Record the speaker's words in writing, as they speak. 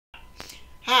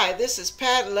Hi, this is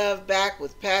Pat Love back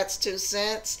with Pat's Two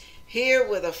Cents, here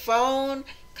with a phone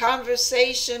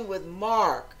conversation with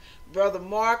Mark. Brother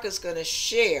Mark is going to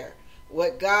share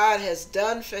what God has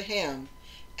done for him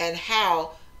and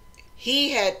how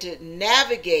he had to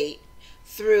navigate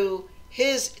through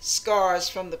his scars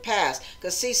from the past.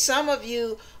 Because, see, some of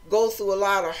you go through a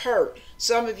lot of hurt.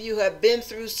 Some of you have been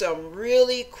through some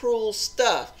really cruel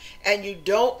stuff and you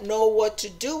don't know what to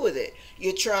do with it.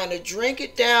 You're trying to drink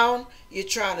it down, you're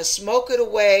trying to smoke it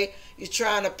away, you're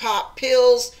trying to pop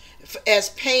pills as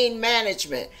pain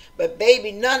management. But,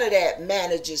 baby, none of that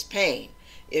manages pain.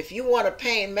 If you want a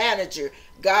pain manager,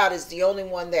 God is the only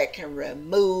one that can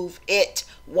remove it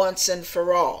once and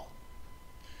for all.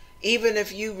 Even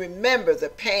if you remember, the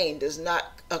pain does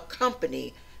not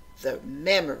accompany the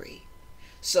memory.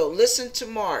 So listen to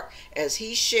Mark as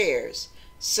he shares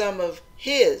some of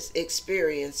his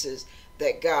experiences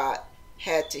that God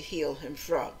had to heal him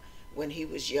from when he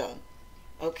was young.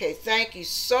 Okay, thank you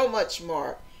so much,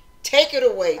 Mark. Take it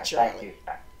away, Charlie. Thank you.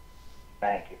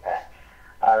 Thank you, Pat.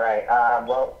 All right.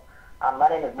 My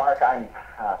name is Mark.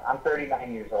 I'm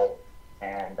 39 years old,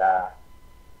 and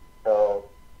so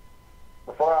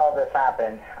before all this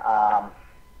happened,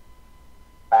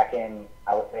 back in,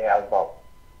 I would say I was about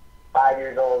 5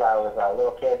 years old. I was a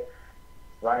little kid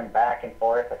running back and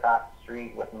forth across the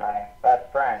street with my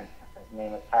best friend. His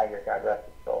name is Tiger, God rest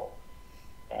his soul.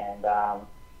 And,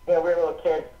 we were little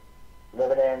kids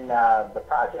living in the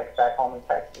projects back home in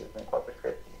Texas, in Corpus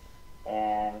Christi.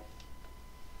 And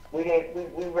we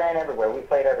ran everywhere. We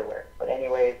played everywhere. But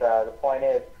anyways, the point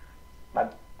is, my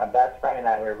best friend and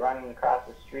I were running across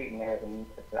the street, and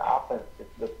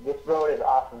this road is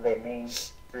off of a main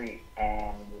street,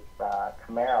 and this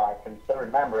Camaro, I can still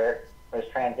remember it. This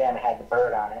Trans Am had the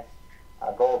bird on it,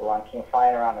 a gold one, came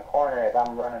flying around the corner as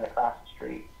I'm running across the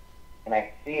street, and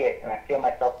I see it, and I feel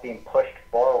myself being pushed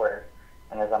forward.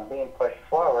 And as I'm being pushed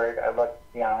forward, I look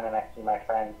down and I see my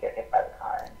friend get hit by the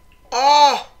car.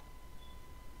 Oh!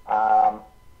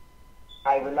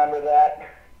 I remember that,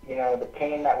 the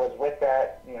pain that was with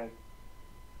that,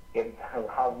 give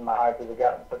my heart to the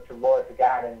God, put your Lord to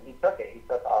God, and He took it. He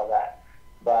took all that.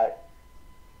 But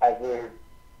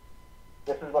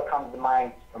this is what comes to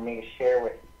mind for me to share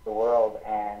with the world.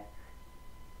 And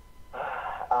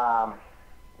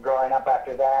growing up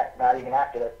after that, not even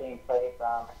after that same place,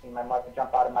 I seen my mother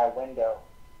jump out of my window,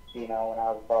 when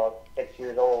I was about 6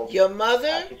 years old. Your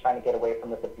mother? She's trying to get away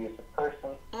from this abusive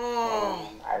person. Oh.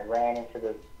 And I ran into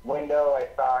the window. I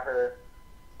saw her.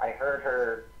 I heard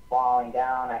her falling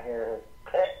down. I hear her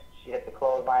click. She hit the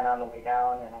clothesline on the way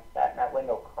down, and I sat in that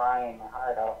window crying my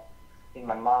heart out, seeing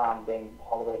my mom being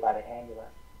hauled away by the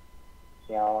ambulance.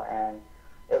 And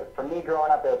for me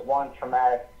growing up, it was one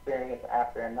traumatic experience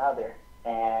after another.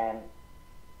 And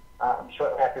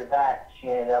shortly after that, she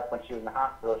ended up, when she was in the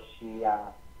hospital, she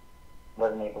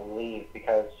wasn't able to leave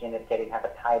because she ended up getting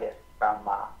hepatitis from,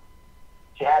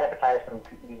 she had hepatitis from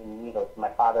using needles. My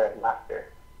father had left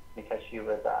her because she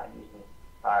was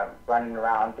running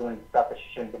around doing stuff that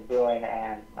she shouldn't have been doing,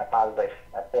 and my father was like,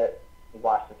 that's it. He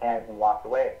washed his hands and walked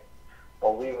away.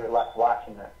 Well, we were left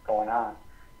watching this going on.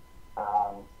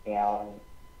 And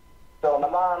so my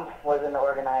mom was in the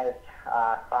organized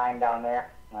crime down there.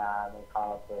 They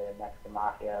call it the Mexican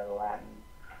Mafia, the Latin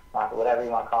Mafia, whatever you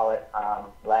want to call it,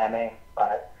 LAME.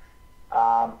 But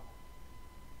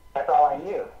that's all I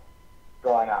knew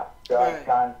growing up. Drugs,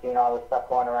 guns, seeing all this stuff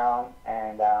going around.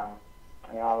 And,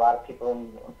 a lot of people,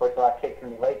 unfortunately, a lot of kids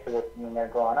can relate to this when they're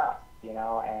growing up,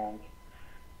 And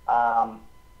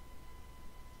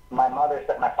my mother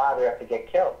set my father up to get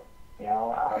killed. He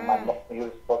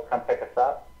was supposed to come pick us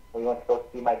up. We went to go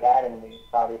see my dad, and we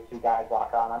saw these two guys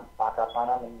walk up on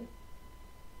him, and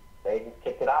they just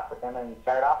kicked it off with him and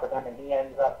started off with him, and he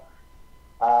ends up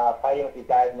fighting with these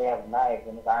guys, and they have knives,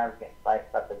 and his arms getting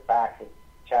sliced up his back, his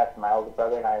chest. My older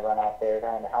brother and I run out there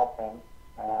trying to help him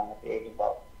at the age of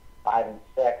about 5 and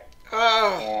 6.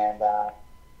 Oh. And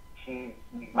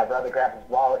my brother grabs his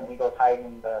wallet, and he goes hiding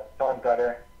in the storm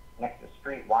gutter next to the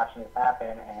street watching this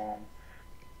happen, and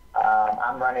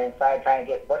I'm running inside trying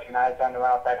to get butcher knives, trying to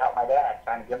run outside help my dad,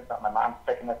 trying to give him something. My mom's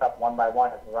picking us up one by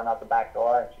one as we run out the back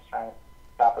door, and she's trying to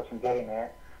stop us from getting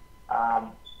there.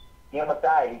 He almost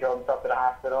died. He drove himself to the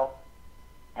hospital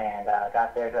and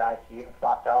got there to the ICU and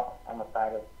flopped out. Almost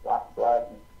died of loss of blood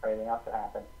and everything else that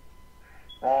happened.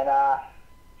 And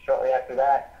shortly after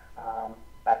that,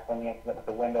 that's when the incident with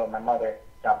the window and my mother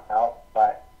jumped out.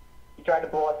 But he tried to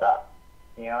blow us up.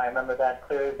 I remember that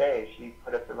clear as day. She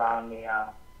put us around the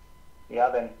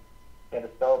oven, she had a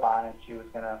stove on, and she was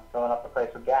going to fill up the place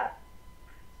with gas.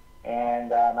 And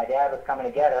my dad was coming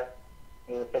to get us.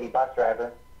 He was a city bus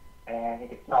driver, and he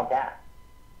could smell gas.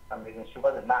 For some reason, she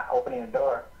wasn't not opening the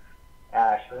door. She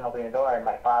wasn't opening the door, and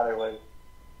my father was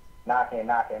knocking and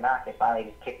knocking and knocking. Finally, he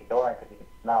just kicked the door in because he could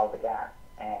smell the gas.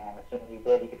 And as soon as he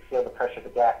did, he could feel the pressure of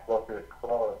the gas flow through his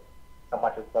clothes. So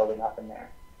much was building up in there.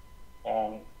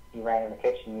 And he ran in the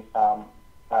kitchen. He saw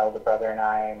my older brother and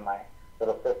I and my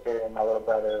little sister and my little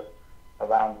brother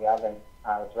around the oven.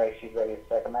 She's ready to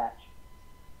strike a match.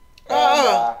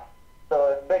 And, so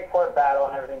it was a big court battle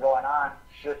and everything going on.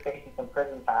 She was facing some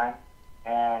prison time.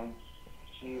 And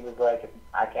she was like, if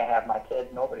I can't have my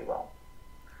kids, nobody will.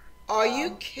 Are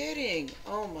you kidding?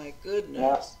 Oh, my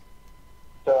goodness. Yeah.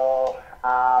 So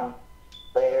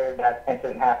later, that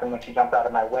incident happened when she jumped out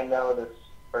of my window. This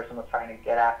person was trying to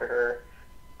get after her.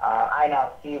 I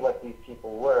now see what these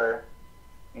people were,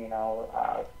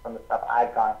 from the stuff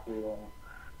I've gone through.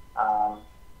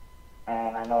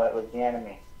 And I know it was the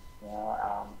enemy,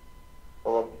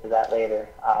 but we'll get to that later.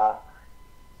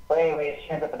 But anyway, she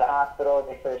ended up at the hospital.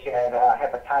 They said she had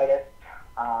hepatitis.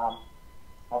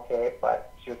 Okay,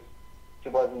 but she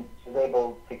was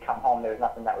able to come home. There was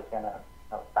nothing that was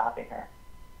stopping her.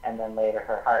 And then later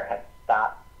her heart had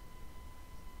stopped.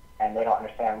 And they don't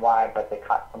understand why, but they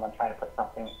caught someone trying to put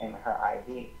something in her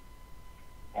IV.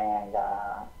 And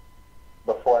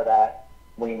before that,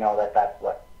 we know that that's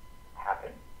what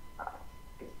happened.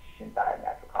 She died of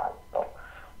natural causes. So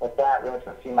with that, we went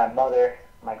to see my mother,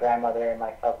 my grandmother, and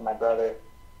myself and my brother.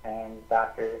 And the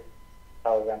doctor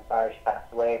told me, I'm sorry, she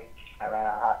passed away. I ran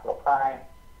out of hospital crying.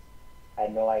 I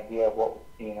had no idea what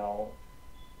to do,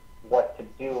 what to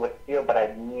feel, but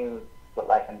I knew what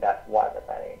life and death was at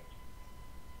that age.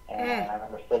 And I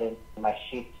remember sitting in my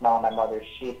sheets, smelling my mother's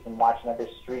sheets, and watching every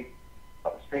street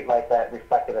light that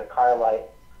reflected a car light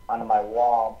onto my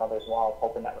wall, mother's wall,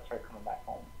 hoping that was her coming back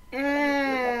home.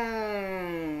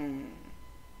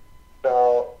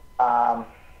 So I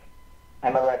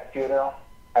remember at the funeral,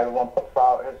 everyone put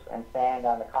flowers and sand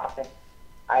on the coffin.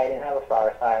 I didn't have a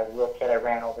flower, so I was a little kid. I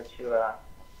ran over to a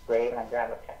grave and I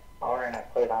grabbed a flower and I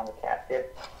put it on the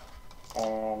casket.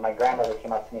 And my grandmother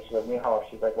came up to me. She goes, Mijo,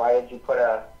 she's like, why did you put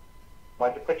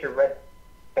your red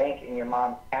bank in your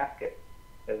mom's casket?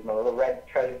 It was my little red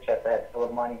treasure chest that had full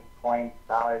of money, coins,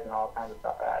 dollars, and all kinds of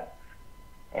stuff I had.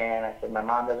 And I said, my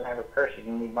mom doesn't have her purse. She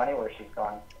didn't need money where she's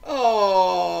going.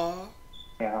 Oh.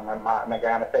 My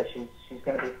grandma said she's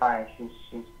going to be fine.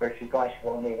 She's where she's going. She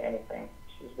won't need anything.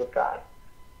 She's with God.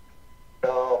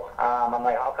 So I'm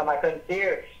like, how come I couldn't see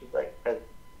her? She's like, because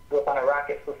flew up on a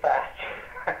rocket, flew fast.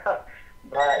 But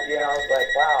I was like,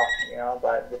 wow,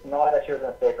 but just knowing that she was in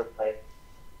a safer place,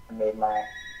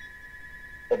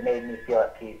 it made me feel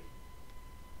at peace.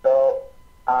 So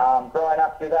growing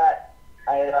up through that,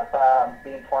 I ended up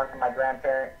being torn from my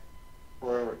grandparents who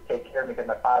were taking care of me because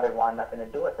my father wanted nothing to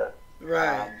do with us.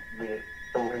 Right.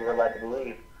 So we were led to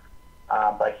believe.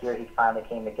 But here he finally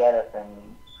came to get us,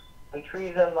 and we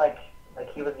treated him like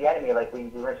he was the enemy, like we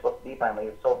weren't supposed to be by him. He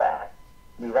was so bad.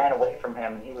 We ran away from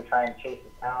him, and he was trying to chase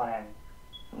us down, and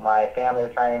my family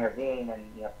was trying to intervene, and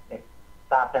it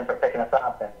stopped him from picking us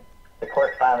up. And the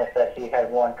court finally said he had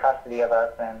won custody of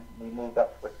us, and we moved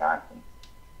up to Wisconsin.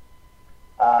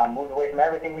 Moved away from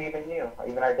everything we even knew.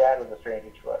 Even our dad was a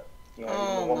stranger to us. The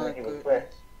woman he was with.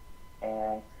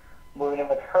 And moving in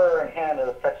with her and him, it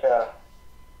was such a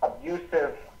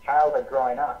abusive childhood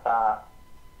growing up.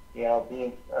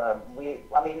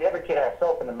 Every kid had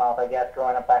soap in the mouth, I guess,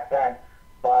 growing up back then.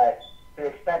 But to the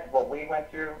extent of what we went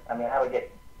through, I would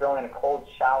get thrown in a cold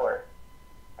shower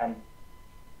and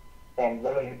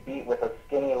literally beat with a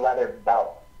skinny leather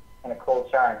belt in a cold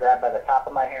shower and grabbed by the top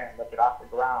of my hair and lifted off the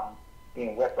ground,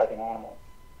 being whipped like an animal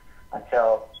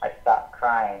until I stopped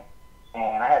crying.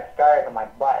 And I had scars on my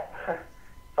butt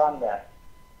from this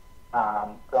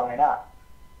growing up.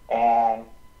 And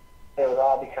it was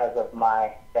all because of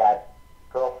my dad's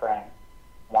girlfriend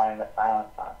wanting to silence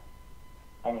us.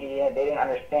 And they didn't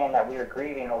understand that we were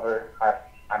grieving over our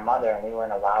mother, and we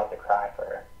weren't allowed to cry for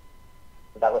her.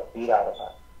 So that was beat out of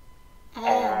us.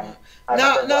 Oh. And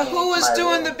now who was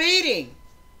doing the beating?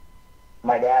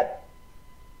 My dad.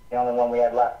 The only one we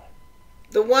had left.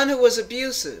 The one who was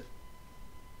abusive?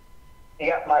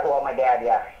 Yeah, my dad,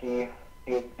 yeah. He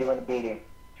was doing the beating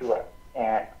to us,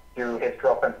 and through his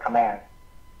girlfriend's command.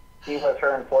 He was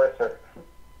her enforcer.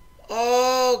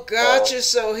 Oh, gotcha.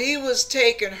 So he was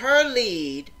taking her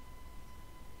lead.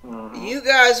 Mm-hmm. You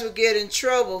guys would get in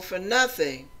trouble for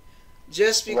nothing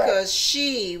just because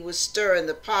she was stirring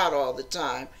the pot all the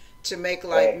time to make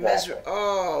life miserable.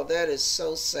 Oh, that is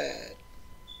so sad.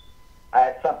 I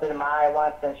had something in my eye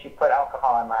once, and she put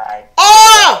alcohol in my eye.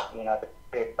 Oh! The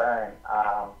big burn.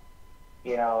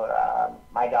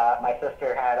 My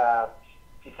sister had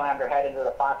she slammed her head into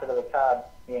the faucet of the tub.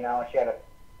 You know, she had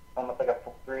almost like a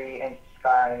 3-inch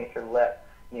scar underneath her lip.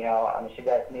 You know, I mean, she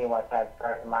did it to me once. I had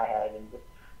scars on my head, and just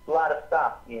a lot of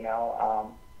stuff. You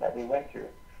know, that we went through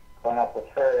growing up with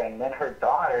her, and then her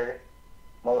daughters,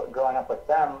 growing up with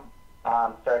them,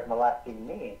 started molesting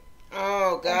me.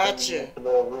 Oh, gotcha. Into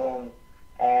little rooms,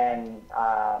 and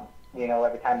you know,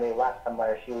 every time they left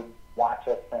somewhere, she would watch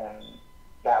us, and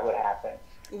that would happen.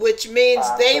 Which means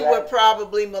they were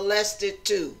probably molested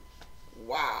too.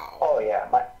 Wow. Oh yeah,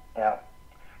 you know.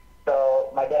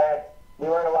 So my dad, we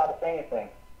weren't allowed to say anything.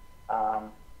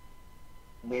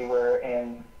 We were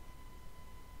in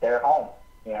their home.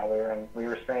 You know, we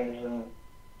were strangers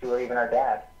to even our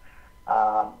dad.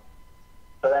 So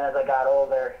then as I got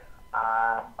older,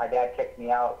 my dad kicked me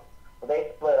out. Well,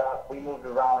 they split up. We moved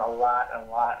around a lot.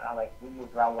 And we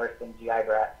moved around worse than GI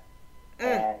Brat.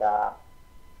 And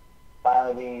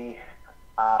finally,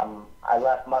 I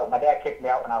left. My dad kicked me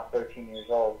out when I was 13 years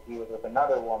old. He was with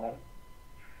another woman,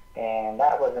 and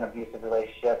that was an abusive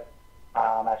relationship,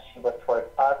 as she was towards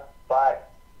us,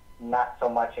 but not so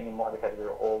much anymore because we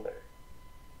were older.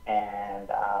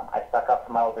 And I stuck up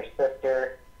for my older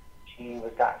sister. She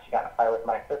got in a fight with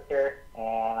my sister,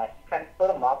 and I just kind of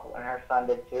split them up, and her son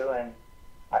did too. And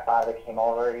my father came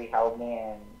over, he held me,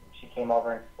 and she came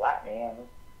over and slapped me. And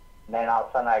then all of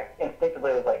a sudden, I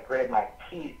instinctively was like gritted my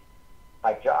teeth,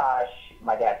 my jaw.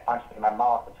 My dad punched me in my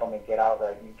mouth and told me to get out.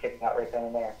 You kicked me out right then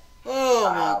and there. Oh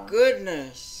my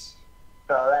goodness!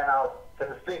 So then I was to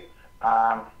the streets,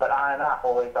 but on and off,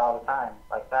 always, all the time,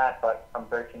 like that. But from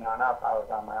 13 on up, I was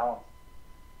on my own,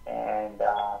 and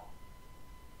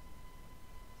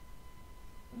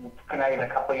connected a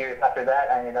couple years after that,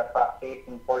 I ended up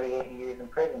facing 48 years in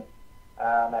prison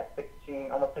at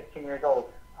almost 16 years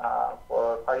old,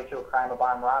 for party to a crime of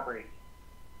armed robbery.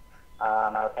 I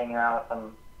was hanging around with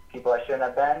some people I shouldn't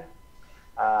have been.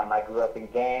 I grew up in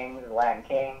gangs, Latin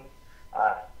Kings,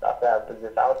 stuff that was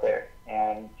just out there.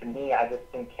 And to me, I just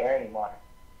didn't care anymore.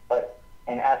 But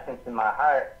in essence, in my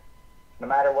heart, no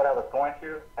matter what I was going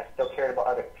through, I still cared about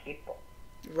other people.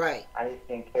 Right. I just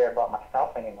didn't care about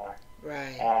myself anymore.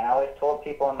 Right. And I always told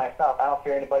people and myself, I don't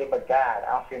fear anybody but God.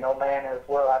 I don't fear no man in this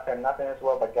world. I fear nothing in this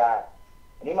world but God.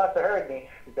 And he must have heard me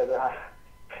because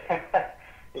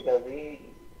because he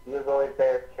was always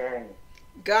there carrying me.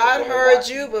 God heard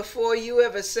you before you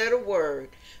ever said a word,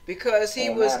 because he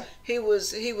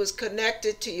was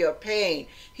connected to your pain.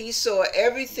 He saw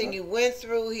everything you went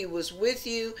through. He was with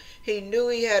you. He knew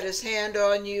he had his hand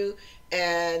on you,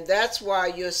 and that's why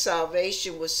your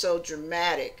salvation was so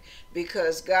dramatic,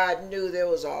 because God knew there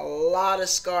was a lot of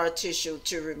scar tissue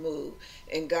to remove,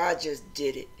 and God just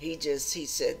did it. He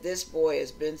said, this boy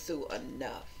has been through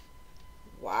enough.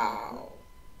 Wow.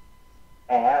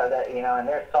 And and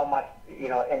there's so much,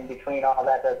 in between all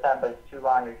that that's happened, but it's too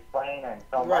long to explain, and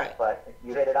so much, but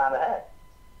you hit it on the head.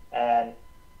 And,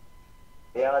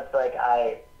 it's like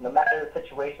no matter the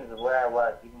situations of where I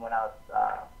was, even when I was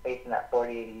facing that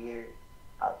 40, 80 years,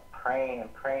 I was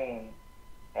praying,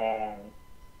 and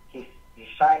he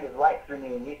shined his light through me,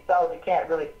 and these cells you can't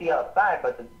really see outside,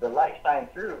 but the light shined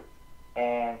through.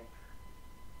 And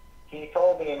he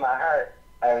told me in my heart,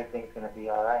 everything's going to be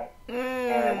all right.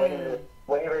 And I went into this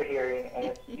waiver hearing, and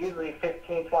it's usually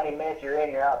 15, 20 minutes, you're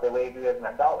in, you're out. They waive you as an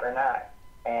adult or not.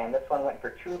 And this one went for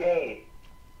 2 days.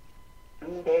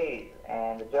 2 days.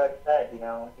 And the judge said,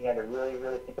 he had to really,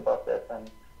 really think about this.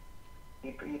 And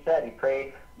he said he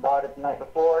prayed about it the night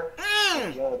before,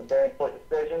 dealing with a very important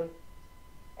decision.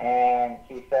 And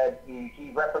he said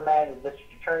he reprimanded the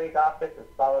district attorney's office as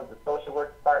well as the social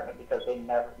work department, because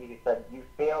he said, you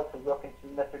failed to look into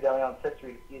Mr. DeLeon's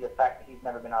history to see the fact that he's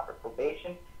never been offered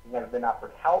probation, he's never been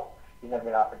offered help, he's never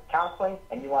been offered counseling,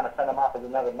 and you want to send him off as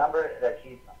another number that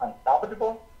he's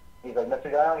unsalvageable? He's like,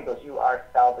 Mr. DeLeon, he goes, you are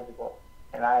salvageable.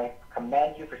 And I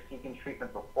commend you for seeking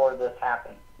treatment before this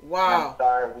happened. Wow. And I'm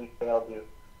sorry we failed you.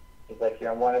 He's like,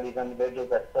 you're one of these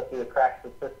individuals that slipped through the cracks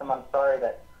of the system. I'm sorry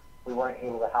that we weren't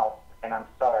able to help, and I'm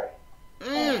sorry.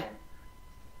 And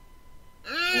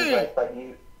he's like, but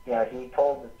he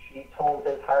told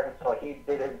his heart and soul. He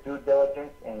did his due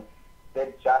diligence and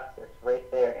did justice right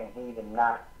there, and he did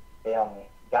not fail me.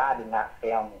 God did not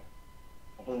fail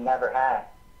me. He never had.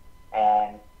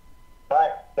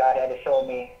 But God had to show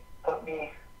me,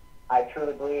 I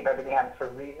truly believe everything happens for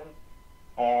a reason,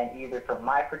 and either for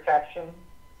my protection,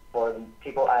 for the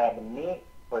people I had to meet,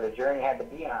 for the journey I had to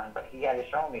be on, but he had to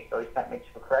show me, so he sent me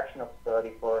to a correctional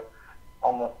facility for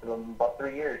almost about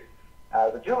 3 years. It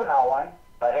was a juvenile one,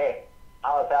 but hey,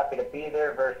 I was happy to be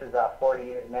there versus 40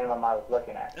 years minimum I was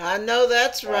looking at. I know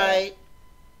that's right.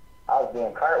 I was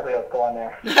doing cartwheels going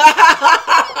there.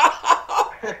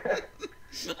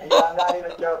 And I'm not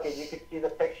even joking. You could see the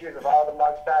pictures of all the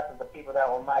mugshots of the people that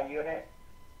were in my unit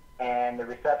and the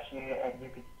reception unit, and you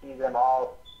could see them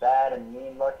all sad and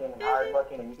mean looking and hard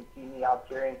looking, and you could see me all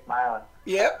teary and smiling.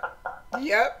 Yep.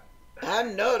 Yep. I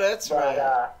know that's right.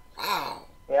 Wow.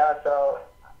 Yeah, so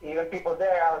even people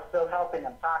there, I was still helping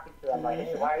them, talking to them, like,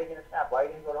 hey, why are you going to snap? Why are you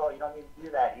going to go to hole? You don't need to do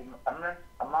that. Even, I'm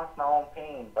amongst my own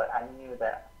pain, but I knew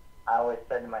that I always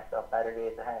said to myself, better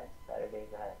days ahead, better days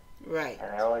ahead. Right.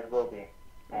 And there always will be.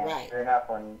 And right. Sure enough,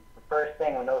 when the first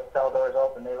thing, when those cell doors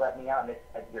opened, they let me out, and they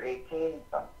said, you're 18,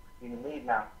 so you can leave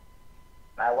now.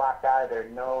 And I walked out of there,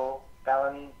 no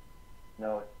felonies,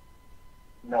 no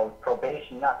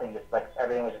probation, nothing, just like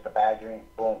everything was just a bad dream.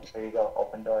 Boom, there you go,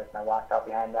 open doors. And I walked out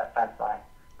behind that fence line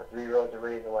with 3 rows of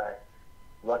razor wire,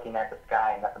 looking at the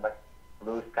sky, nothing but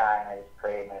blue sky, and I just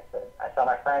prayed, and I said, I saw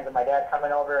my friends and my dad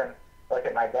coming over and look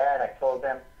at my dad. I told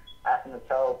them, asked them to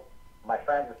tell my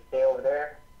friends to stay over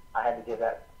there. I had to give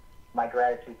that my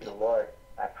gratitude to the Lord.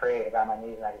 I prayed, I got on my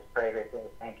knees, and I just prayed right there,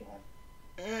 thanking Him.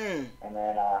 And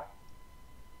then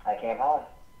I came home,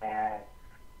 and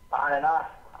on and off,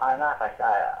 I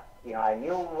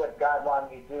knew what God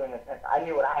wanted me to do, and I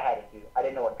knew what I had to do. I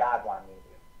didn't know what God wanted me to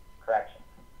do. Correction.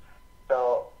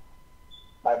 So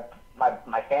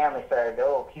my family started,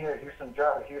 oh, here's some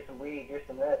drugs, here's some weed, here's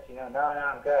some this, no,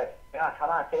 I'm good. Come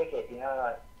on, take it,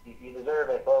 you deserve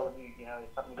it, well,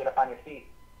 there's something to get up on your feet.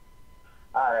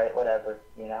 All right, whatever,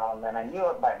 and then I knew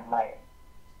it,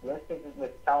 the instinct was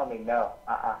telling me no,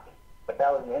 but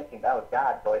that was the instinct, that was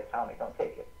God, so it's telling me, don't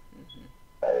take it.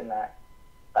 Better than that.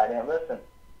 I didn't listen.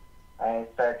 I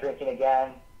started drinking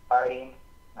again, partying,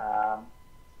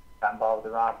 got involved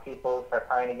with the wrong people, started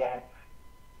partying again,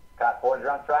 got bored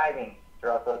drunk driving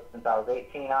throughout those, since I was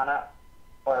 18 on up,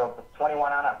 or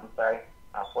 21 on up, I'm sorry,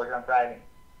 bored drunk driving.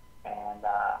 And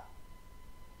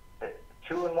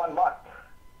 2 in 1 month,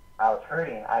 I was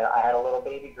hurting. I had a little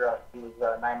baby girl. She was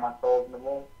 9 months old in the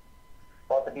womb,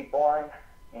 about to be born,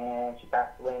 and she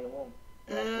passed away in the womb.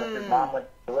 And her mom went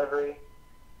to delivery,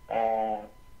 and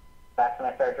that's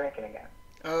when I started drinking again.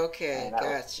 Okay,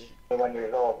 gotcha. 21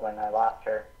 years old when I lost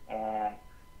her, and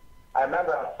I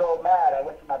remember I was so mad. I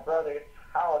went to my brother's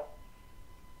house,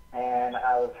 and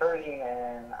I was hurting,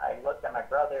 and I looked at my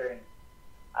brother, and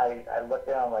I looked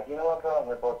at him like, you know what, bro? And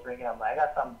we're both drinking. I'm like,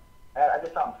 I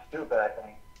did something stupid, I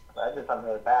think. I did something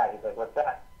really bad. He's like, what's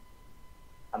that?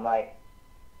 I'm like,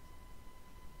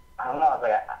 I don't know. I was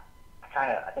like,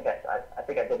 I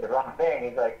think I did the wrong thing.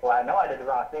 He's like, well, I know I did the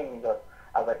wrong thing. He goes,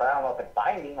 I was like, but I don't know if it's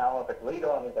binding. I don't know if it's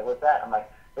legal. And he's like, what's that? I'm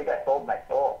like, I think I sold my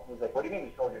soul. He's like, what do you mean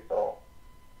you sold your soul?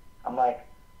 I'm like,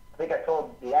 I think I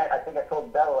told the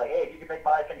devil, like, hey, if you can make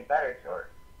my life any better, it's yours.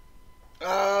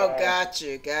 Oh, and gotcha.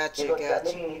 He looks at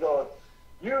me and he goes,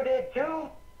 you did too?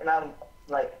 And I'm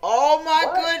like, oh my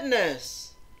what?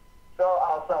 Goodness. So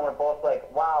all of a sudden we're both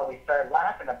like, wow, we started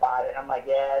laughing about it. And I'm like,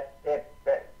 yeah,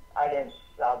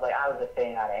 I was just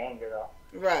saying out of anger though.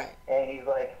 Right. And he's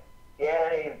like,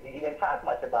 yeah, he didn't talk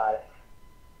much about it.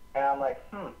 And I'm like,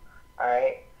 all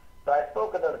right. So I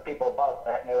spoke with other people about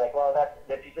that, and they're like, well, that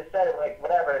you just said it, like,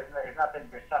 whatever,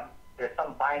 there's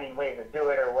some binding way to do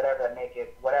it or whatever that make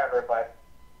it whatever, but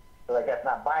so like that's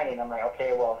not binding. I'm like,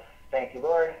 okay, well, thank you,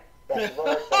 Lord. Thank you,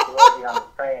 Lord. Thank you, Lord. I'm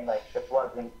just praying like this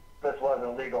wasn't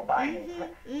legal binding.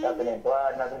 Nothing in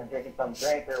blood, nothing in drinking some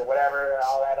drink or whatever,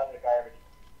 all that other garbage.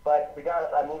 But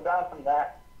regardless, I moved on from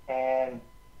that, and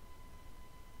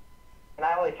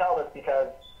I only tell this because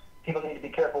people need to be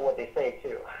careful what they say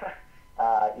too.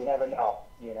 You never know,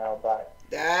 but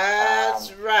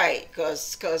that's right,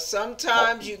 because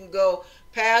sometimes you can go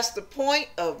past the point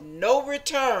of no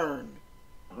return.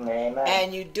 Amen.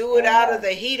 And you do it out of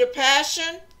the heat of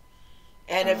passion,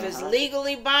 and if it's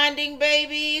legally binding,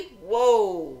 baby,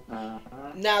 whoa.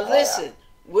 Now listen,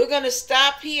 we're going to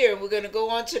stop here, and we're going to go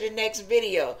on to the next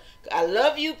video. I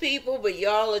love you people, but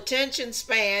y'all attention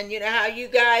span, you know how you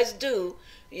guys do.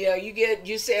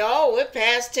 You say, oh, we're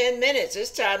past 10 minutes.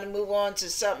 It's time to move on to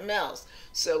something else.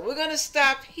 So we're going to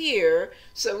stop here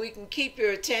so we can keep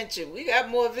your attention. We got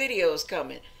more videos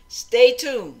coming. Stay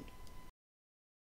tuned.